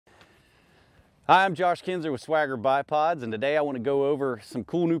Hi, I'm Josh Kinzer with Swagger Bipods, and today I want to go over some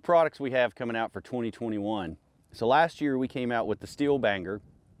cool new products we have coming out for 2021. So last year we came out with the Steel Banger,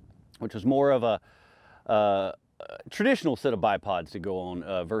 which was more of a traditional set of bipods to go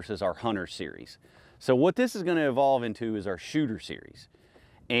on versus our Hunter series. So what this is going to evolve into is our Shooter series.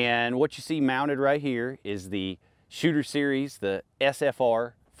 And what you see mounted right here is the Shooter series, the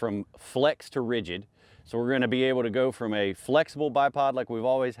SFR, from flex to rigid. So we're going to be able to go from a flexible bipod like we've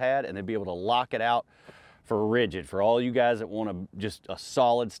always had and then be able to lock it out for rigid, for all you guys that want just a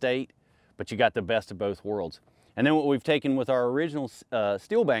solid state, but you got the best of both worlds. And then what we've taken with our original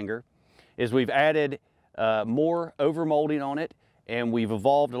Steel Banger is we've added more overmolding on it, and we've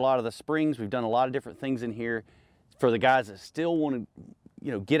evolved a lot of the springs. We've done a lot of different things in here for the guys that still want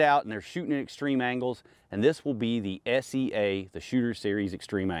to get out and they're shooting at extreme angles, and this will be the SEA, the Shooter Series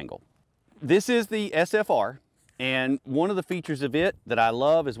Extreme Angle. This is the SFR, and one of the features of it that I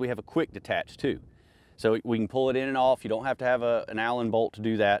love is we have a quick detach too. So we can pull it in and off. You don't have to have an Allen bolt to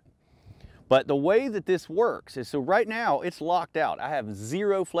do that. But the way that this works is, so right now it's locked out. I have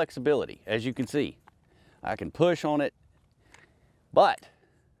zero flexibility, as you can see. I can push on it, but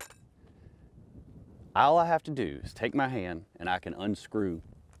all I have to do is take my hand and I can unscrew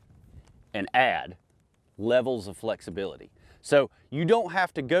and add levels of flexibility. So you don't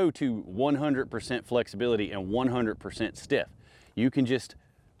have to go to 100% flexibility and 100% stiff. You can just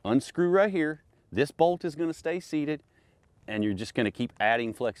unscrew right here. This bolt is going to stay seated, and you're just going to keep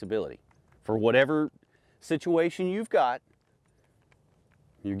adding flexibility. For whatever situation you've got,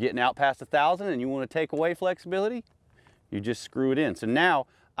 you're getting out past 1,000 and you want to take away flexibility, you just screw it in. So now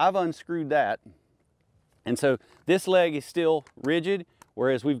I've unscrewed that, and so this leg is still rigid,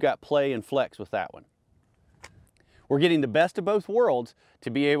 whereas we've got play and flex with that one. We're getting the best of both worlds to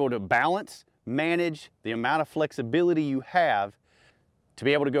be able to balance, manage the amount of flexibility you have, to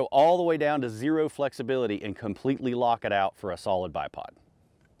be able to go all the way down to zero flexibility and completely lock it out for a solid bipod.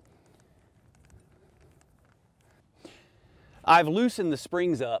 I've loosened the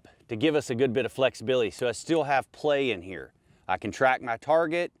springs up to give us a good bit of flexibility, so I still have play in here. I can track my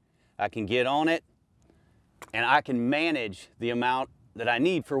target, I can get on it, and I can manage the amount that I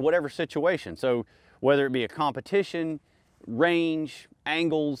need for whatever situation. So whether it be a competition, range,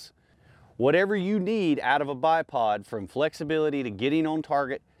 angles, whatever you need out of a bipod, from flexibility to getting on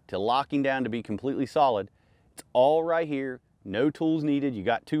target to locking down to be completely solid, it's all right here. No tools needed. You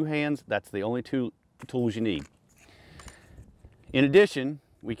got two hands. That's the only two tools you need. In addition,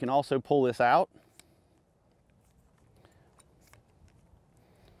 we can also pull this out.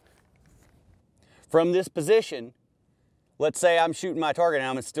 From this position, let's say I'm shooting my target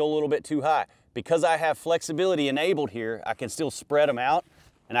and I'm still a little bit too high. Because I have flexibility enabled here, I can still spread them out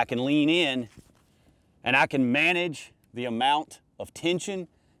and I can lean in and I can manage the amount of tension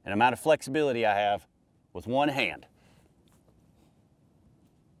and amount of flexibility I have with one hand.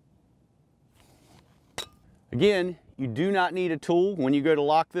 Again, you do not need a tool when you go to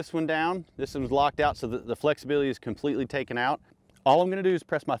lock this one down. This one's locked out so that the flexibility is completely taken out. All I'm going to do is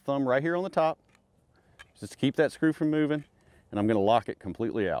press my thumb right here on the top just to keep that screw from moving, and I'm going to lock it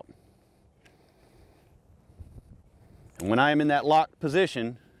completely out. And when I am in that locked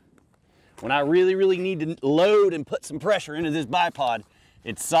position, when I really need to load and put some pressure into this bipod,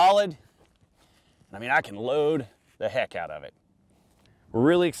 it's solid. I mean, I can load the heck out of it. We're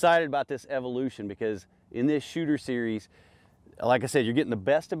really excited about this evolution because in this Shooter series, like I said, you're getting the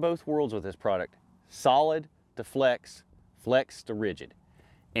best of both worlds with this product. Solid to flex, flex to rigid.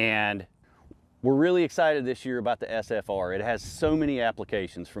 And we're really excited this year about the SFR. It has so many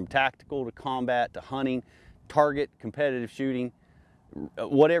applications, from tactical to combat to hunting, target, competitive shooting,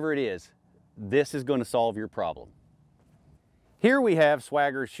 whatever it is, this is going to solve your problem. Here we have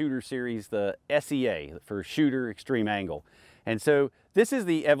Swagger Shooter Series, the SEA, for Shooter Extreme Angle. And so this is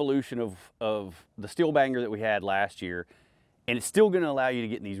the evolution of the Steel Banger that we had last year, and it's still going to allow you to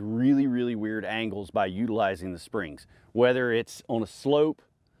get in these really weird angles by utilizing the springs. Whether it's on a slope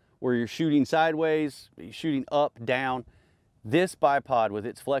where you're shooting sideways, you're shooting up, down, this bipod with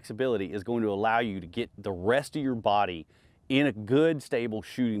its flexibility is going to allow you to get the rest of your body in a good, stable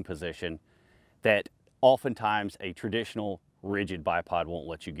shooting position that oftentimes a traditional rigid bipod won't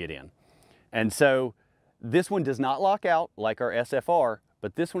let you get in. And so this one does not lock out like our SFR,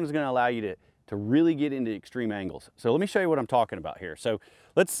 but this one is going to allow you to really get into extreme angles. So let me show you what I'm talking about here. So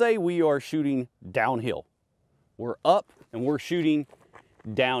let's say we are shooting downhill. We're up and we're shooting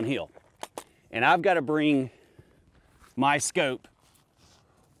downhill. And I've got to bring my scope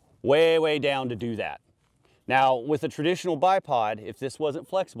way down to do that. Now, with a traditional bipod, if this wasn't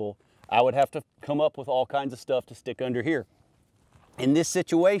flexible, I would have to come up with all kinds of stuff to stick under here. In this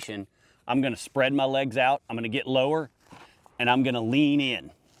situation, I'm gonna spread my legs out, I'm gonna get lower, and I'm gonna lean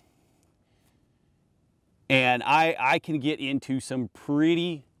in. And I can get into some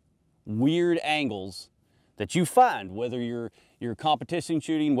pretty weird angles that you find, whether you're competition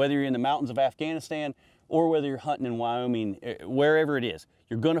shooting, whether you're in the mountains of Afghanistan, or whether you're hunting in Wyoming, wherever it is.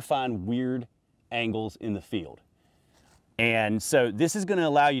 You're gonna find weird angles in the field. And so this is gonna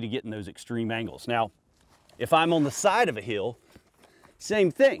allow you to get in those extreme angles. Now, if I'm on the side of a hill,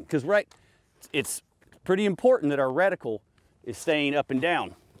 same thing, because it's pretty important that our reticle is staying up and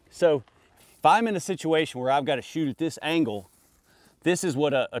down. So if I'm in a situation where I've got to shoot at this angle, this is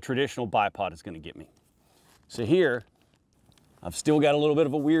what a traditional bipod is gonna get me. So here, I've still got a little bit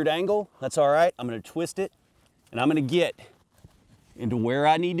of a weird angle. That's all right. I'm gonna twist it, and I'm gonna get into where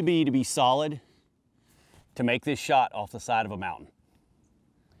I need to be solid to make this shot off the side of a mountain.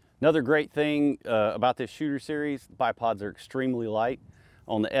 Another great thing about this shooter series, bipods are extremely light.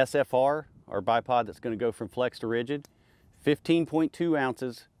 On the SFR, our bipod that's gonna go from flex to rigid, 15.2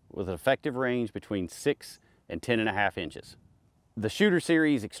 ounces with an effective range between 6 and 10.5 inches. The shooter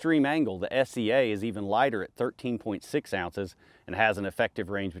series extreme angle, the SEA, is even lighter at 13.6 ounces and has an effective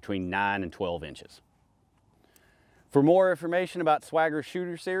range between 9 and 12 inches. For more information about Swagger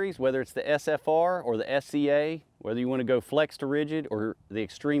shooter series, whether it's the SFR or the SEA, whether you want to go flex to rigid or the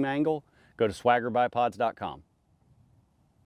extreme angle, go to swaggerbipods.com.